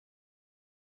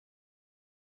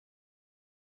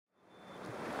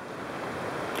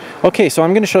Okay, so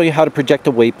I'm going to show you how to project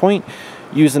a waypoint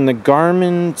using the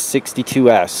Garmin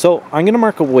 62S. So I'm going to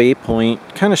mark a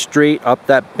waypoint kind of straight up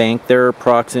that bank there,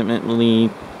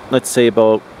 approximately, let's say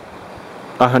about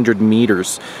 100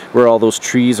 meters, where all those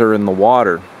trees are in the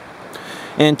water.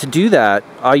 And to do that,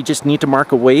 I just need to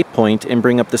mark a waypoint and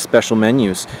bring up the special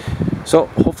menus. So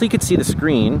hopefully you can see the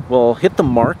screen. We'll hit the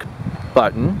mark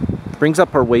button, brings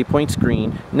up our waypoint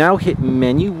screen. Now hit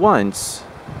menu once.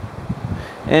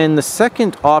 And the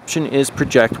second option is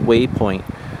project waypoint.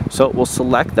 So we'll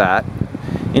select that.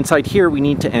 Inside here we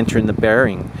need to enter in the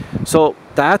bearing. So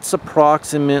that's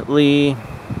approximately,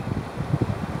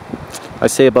 I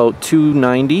say about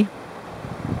 290.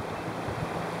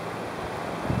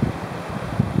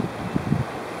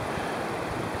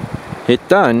 Hit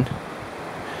done.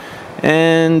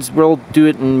 And we'll do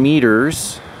it in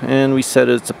meters. And we said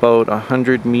it's about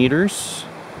 100 meters.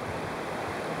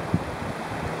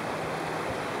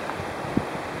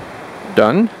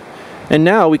 Done. And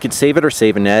now we could save it or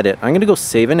save and edit. I'm going to go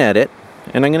save and edit,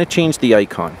 and I'm going to change the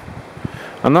icon.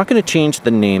 I'm not going to change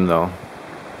the name though.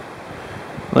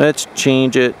 Let's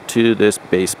change it to this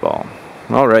baseball.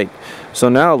 Alright, so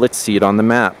now let's see it on the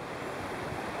map.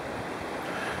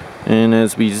 And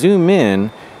as we zoom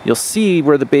in, you'll see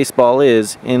where the baseball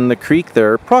is in the creek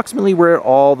there, approximately where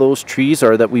all those trees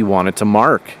are that we wanted to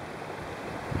mark.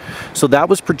 So that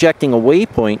was projecting a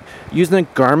waypoint using the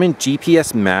Garmin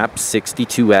GPSMap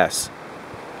 62S.